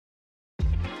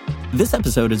This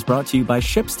episode is brought to you by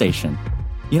ShipStation.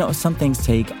 You know, some things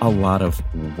take a lot of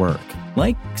work,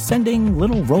 like sending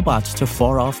little robots to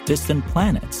far-off distant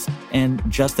planets. And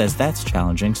just as that's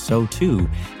challenging, so too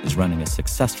is running a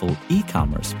successful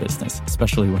e-commerce business,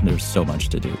 especially when there's so much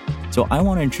to do. So I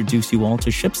want to introduce you all to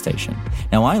ShipStation.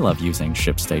 Now, I love using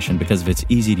ShipStation because of its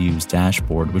easy-to-use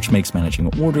dashboard, which makes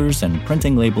managing orders and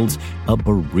printing labels a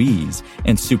breeze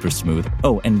and super smooth.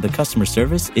 Oh, and the customer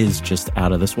service is just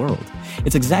out of this world.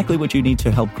 It's exactly what you need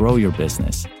to help grow your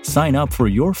business. Sign up for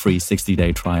your free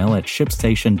 60-day trial at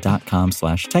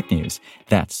shipstation.com/technews.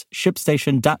 That's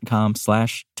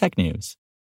shipstation.com/technews.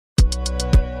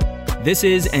 This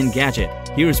is Engadget.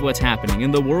 Here's what's happening in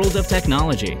the world of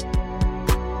technology.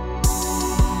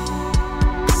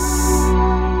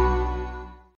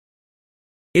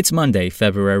 It's Monday,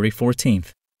 February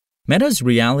 14th. Meta's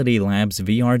Reality Labs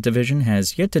VR division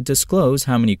has yet to disclose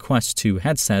how many Quest 2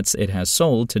 headsets it has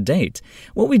sold to date.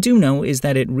 What we do know is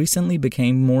that it recently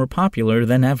became more popular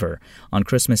than ever. On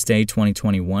Christmas Day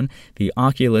 2021, the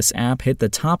Oculus app hit the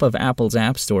top of Apple's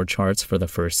App Store charts for the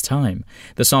first time.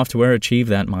 The software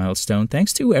achieved that milestone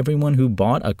thanks to everyone who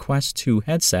bought a Quest 2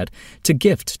 headset to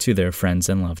gift to their friends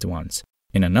and loved ones.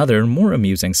 In another, more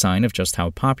amusing sign of just how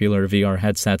popular VR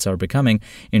headsets are becoming,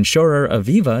 insurer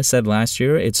Aviva said last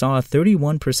year it saw a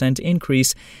 31%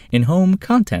 increase in home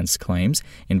contents claims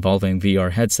involving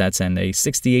VR headsets and a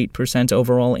 68%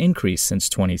 overall increase since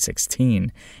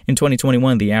 2016. In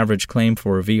 2021, the average claim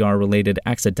for VR-related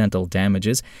accidental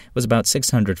damages was about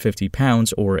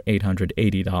 £650 or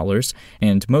 $880,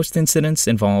 and most incidents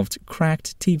involved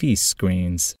cracked TV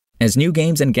screens. As new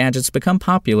games and gadgets become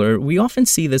popular, we often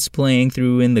see this playing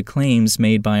through in the claims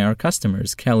made by our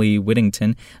customers. Kelly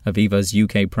Whittington, Aviva's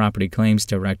UK property claims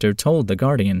director, told The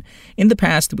Guardian. In the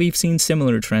past, we've seen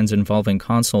similar trends involving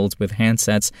consoles with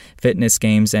handsets, fitness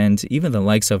games, and even the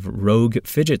likes of Rogue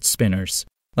fidget spinners.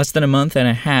 Less than a month and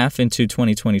a half into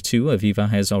 2022, Aviva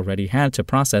has already had to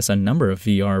process a number of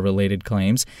VR-related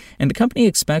claims, and the company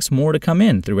expects more to come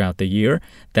in throughout the year.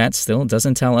 That still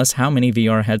doesn't tell us how many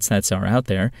VR headsets are out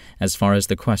there. As far as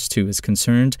the Quest 2 is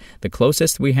concerned, the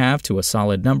closest we have to a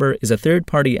solid number is a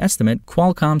third-party estimate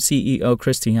Qualcomm CEO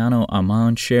Cristiano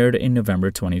Amon shared in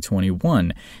November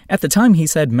 2021. At the time, he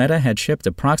said Meta had shipped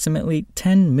approximately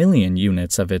 10 million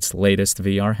units of its latest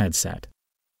VR headset.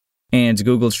 And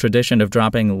Google's tradition of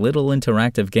dropping little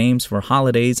interactive games for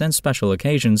holidays and special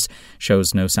occasions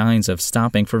shows no signs of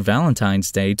stopping for Valentine's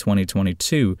Day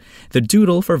 2022. The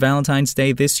doodle for Valentine's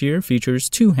Day this year features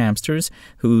two hamsters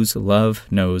whose love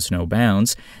knows no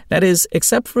bounds. That is,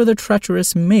 except for the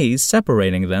treacherous maze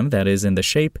separating them that is in the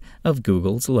shape of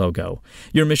Google's logo.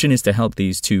 Your mission is to help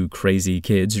these two crazy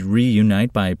kids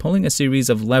reunite by pulling a series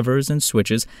of levers and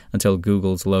switches until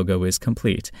Google's logo is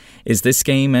complete. Is this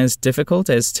game as difficult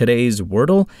as today's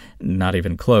Wordle? Not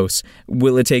even close.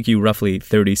 Will it take you roughly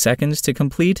 30 seconds to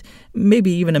complete?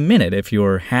 Maybe even a minute if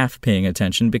you're half paying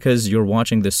attention because you're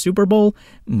watching the Super Bowl?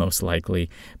 Most likely.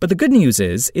 But the good news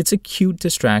is, it's a cute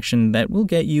distraction that will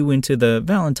get you into the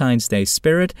Valentine's Day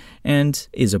spirit and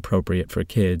is appropriate for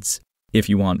kids. If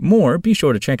you want more, be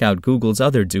sure to check out Google's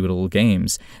other doodle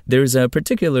games. There's a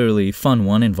particularly fun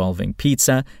one involving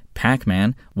pizza,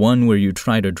 Pac-Man, one where you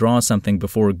try to draw something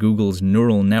before Google's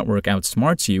neural network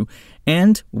outsmarts you,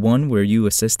 and one where you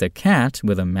assist a cat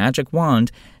with a magic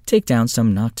wand take down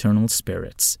some nocturnal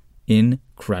spirits.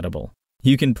 Incredible.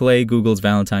 You can play Google's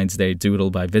Valentine's Day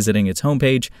Doodle by visiting its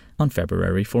homepage on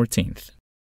February 14th.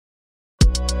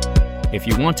 If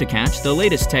you want to catch the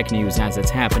latest tech news as it's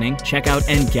happening, check out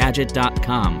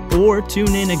Engadget.com or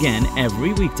tune in again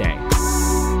every weekday.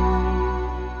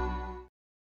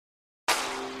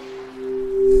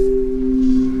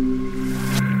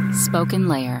 Spoken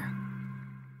Layer.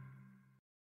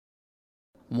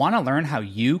 Want to learn how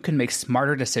you can make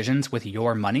smarter decisions with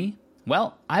your money?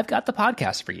 Well, I've got the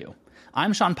podcast for you.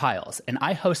 I'm Sean Piles, and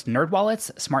I host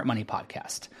NerdWallet's Smart Money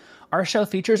Podcast. Our show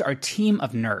features our team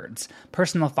of nerds,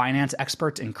 personal finance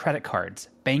experts in credit cards,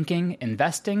 banking,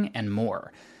 investing, and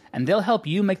more. And they'll help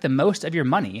you make the most of your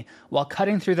money while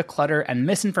cutting through the clutter and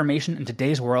misinformation in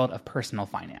today's world of personal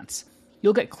finance.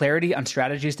 You'll get clarity on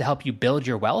strategies to help you build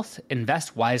your wealth,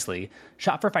 invest wisely,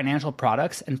 shop for financial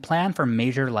products, and plan for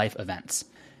major life events.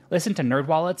 Listen to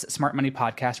NerdWallet's Smart Money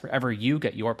Podcast wherever you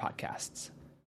get your podcasts.